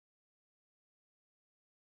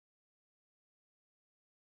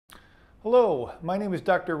Hello, my name is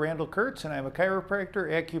Dr. Randall Kertz and I'm a chiropractor,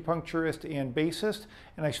 acupuncturist, and bassist,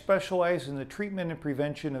 and I specialize in the treatment and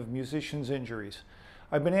prevention of musicians' injuries.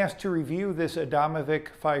 I've been asked to review this Adamovic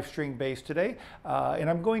 5-string bass today, and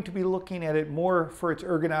I'm going to be looking at it more for its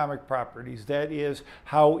ergonomic properties. That is,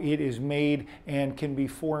 how it is made and can be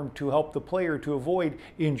formed to help the player to avoid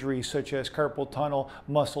injuries such as carpal tunnel,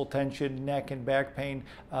 muscle tension, neck and back pain,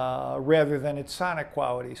 rather than its sonic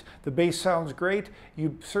qualities. The bass sounds great.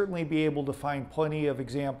 You'd certainly be able to find plenty of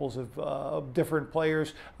examples of different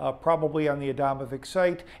players, probably on the Adamovic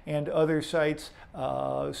site and other sites,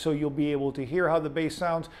 so you'll be able to hear how the bass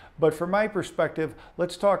sounds. But from my perspective,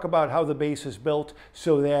 let's talk about how the bass is built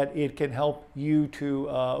so that it can help you to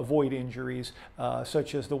avoid injuries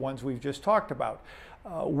such as the ones we've just talked about.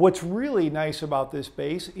 What's really nice about this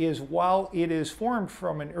bass is while it is formed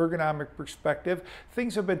from an ergonomic perspective,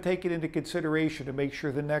 things have been taken into consideration to make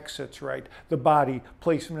sure the neck sits right, the body,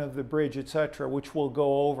 placement of the bridge, etc., which we'll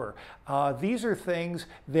go over. These are things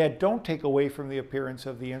that don't take away from the appearance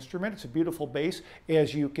of the instrument. It's a beautiful bass,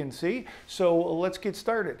 as you can see. So let's get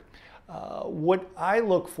started. What I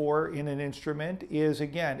look for in an instrument is,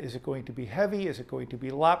 again, is it going to be heavy? Is it going to be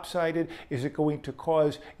lopsided? Is it going to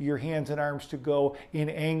cause your hands and arms to go in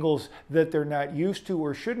angles that they're not used to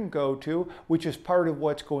or shouldn't go to, which is part of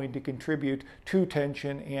what's going to contribute to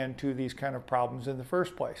tension and to these kind of problems in the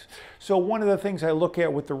first place. So one of the things I look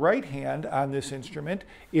at with the right hand on this instrument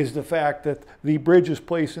is the fact that the bridge is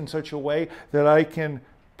placed in such a way that I can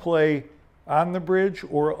play on the bridge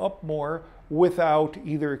or up more without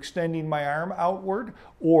either extending my arm outward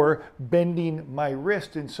or bending my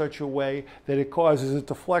wrist in such a way that it causes it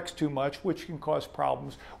to flex too much, which can cause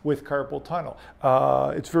problems with carpal tunnel.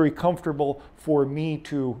 It's very comfortable for me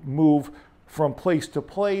to move from place to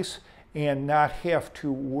place and not have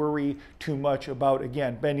to worry too much about,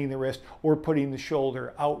 again, bending the wrist or putting the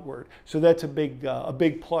shoulder outward. So that's a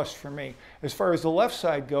big plus for me. As far as the left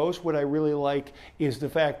side goes, what I really like is the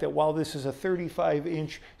fact that while this is a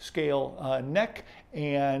 35-inch scale neck,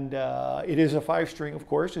 and it is a 5-string, of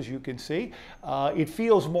course, as you can see, it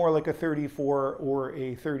feels more like a 34 or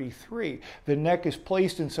a 33. The neck is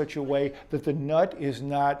placed in such a way that the nut is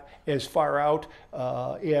not as far out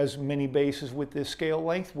as many basses with this scale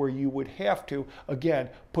length, where you would have to, again,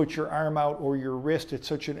 put your arm out or your wrist at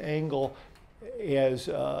such an angle as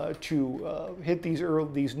to hit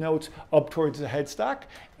these notes up towards the headstock.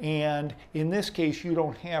 And in this case, you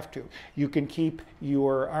don't have to. You can keep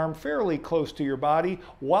your arm fairly close to your body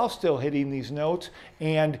while still hitting these notes,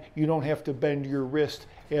 and you don't have to bend your wrist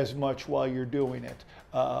as much while you're doing it,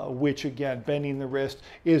 which, again, bending the wrist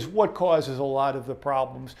is what causes a lot of the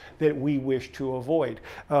problems that we wish to avoid.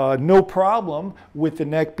 No problem with the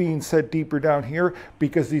neck being set deeper down here,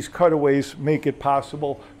 because these cutaways make it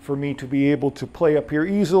possible for me to be able to play up here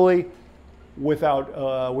easily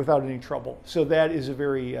without any trouble. So that is a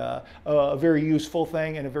very useful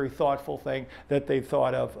thing and a very thoughtful thing that they've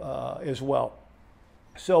thought of as well.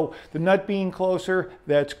 So the nut being closer,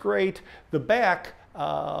 that's great. The back,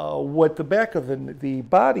 what the back of the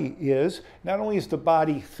body is, not only is the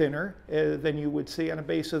body thinner than you would see on a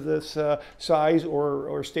bass of this size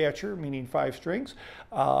or stature, meaning 5 strings,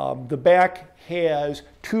 the back has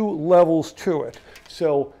 2 levels to it.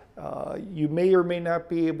 So you may or may not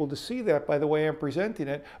be able to see that by the way I'm presenting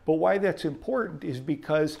it, but why that's important is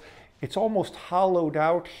because it's almost hollowed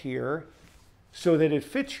out here so that it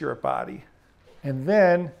fits your body. And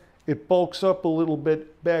then it bulks up a little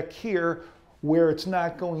bit back here where it's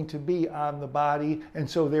not going to be on the body, and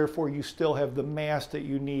so therefore you still have the mass that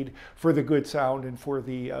you need for the good sound and for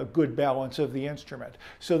the good balance of the instrument.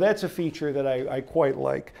 So that's a feature that I quite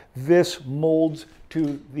like. This molds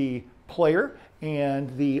to the player,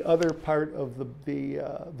 and the other part of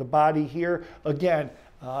the body here, again,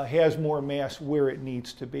 has more mass where it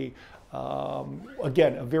needs to be.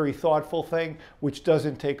 Again, a very thoughtful thing, which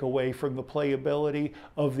doesn't take away from the playability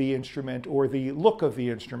of the instrument or the look of the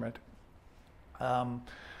instrument.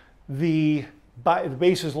 The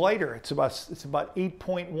bass is lighter. It's about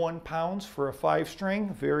 8.1 pounds for a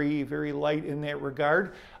 5-string, very, very light in that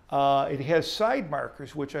regard. It has side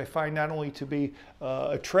markers, which I find not only to be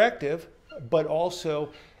attractive, but also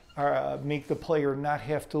make the player not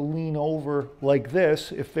have to lean over like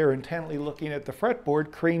this if they're intently looking at the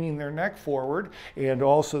fretboard, craning their neck forward, and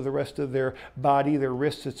also the rest of their body, their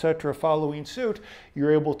wrists, etc., following suit.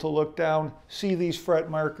 You're able to look down, see these fret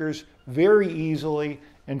markers very easily,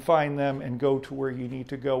 and find them and go to where you need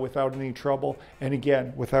to go without any trouble, and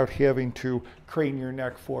again, without having to crane your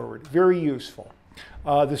neck forward. Very useful.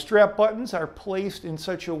 The strap buttons are placed in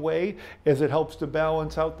such a way as it helps to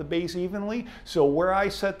balance out the bass evenly. So where I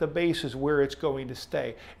set the bass is where it's going to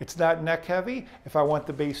stay. It's not neck heavy. If I want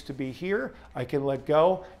the bass to be here, I can let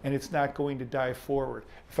go and it's not going to dive forward.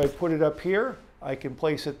 If I put it up here, I can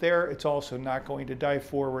place it there. It's also not going to dive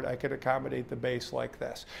forward. I can accommodate the bass like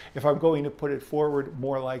this. If I'm going to put it forward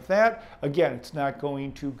more like that, again, it's not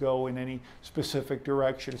going to go in any specific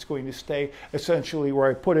direction. It's going to stay essentially where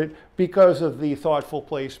I put it because of the thoughtful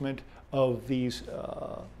placement of these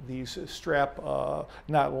strap,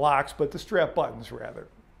 not locks, but the strap buttons rather.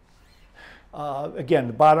 Again,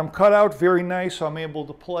 the bottom cutout, very nice. So I'm able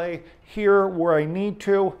to play here where I need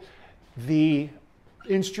to. The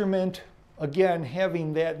instrument, again,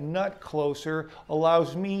 having that nut closer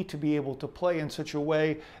allows me to be able to play in such a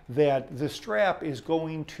way that the strap is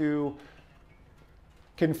going to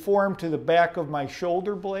conform to the back of my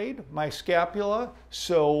shoulder blade, my scapula,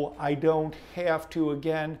 so I don't have to,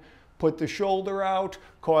 again, put the shoulder out,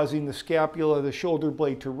 causing the scapula, the shoulder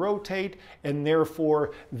blade to rotate, and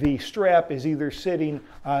therefore the strap is either sitting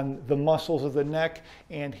on the muscles of the neck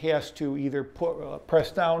and has to either press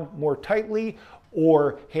down more tightly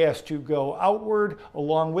or has to go outward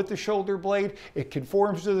along with the shoulder blade. It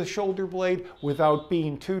conforms to the shoulder blade without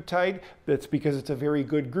being too tight. That's because it's a very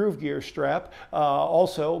good groove gear strap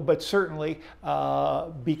also, but certainly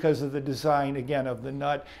because of the design, again, of the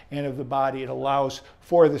nut and of the body, it allows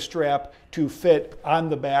for the strap to fit on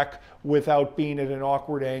the back without being at an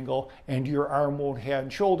awkward angle, and your arm won't have,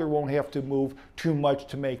 and shoulder won't have to move too much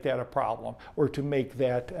to make that a problem, or to make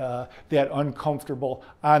that, that uncomfortable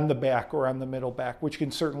on the back or on the middle back, which can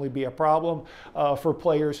certainly be a problem for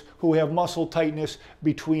players who have muscle tightness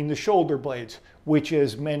between the shoulder blades, which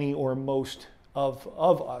is many or most of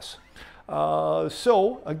us.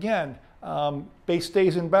 So again, bass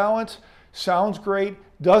stays in balance, sounds great,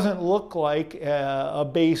 doesn't look like a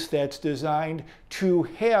bass that's designed to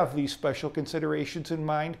have these special considerations in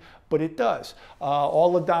mind, but it does.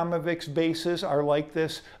 All Adamovic's basses are like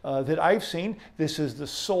this that I've seen. This is the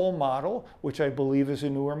Soul model, which I believe is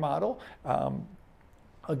a newer model.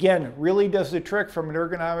 Again, really does the trick from an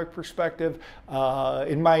ergonomic perspective.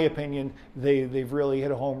 In my opinion, they've really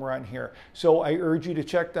hit a home run here. So I urge you to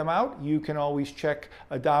check them out. You can always check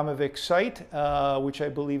Adamovic's site, which I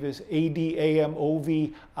believe is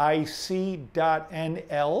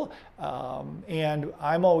adamovic.nl. And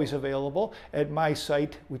I'm always available at my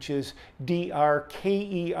site, which is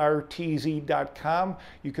drkertz.com.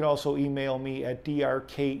 You can also email me at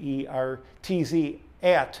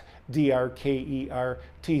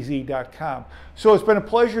drkertz@drkertz.com. So it's been a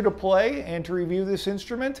pleasure to play and to review this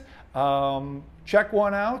instrument. Check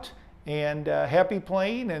one out, and happy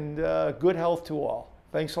playing and good health to all.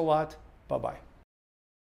 Thanks a lot. Bye-bye.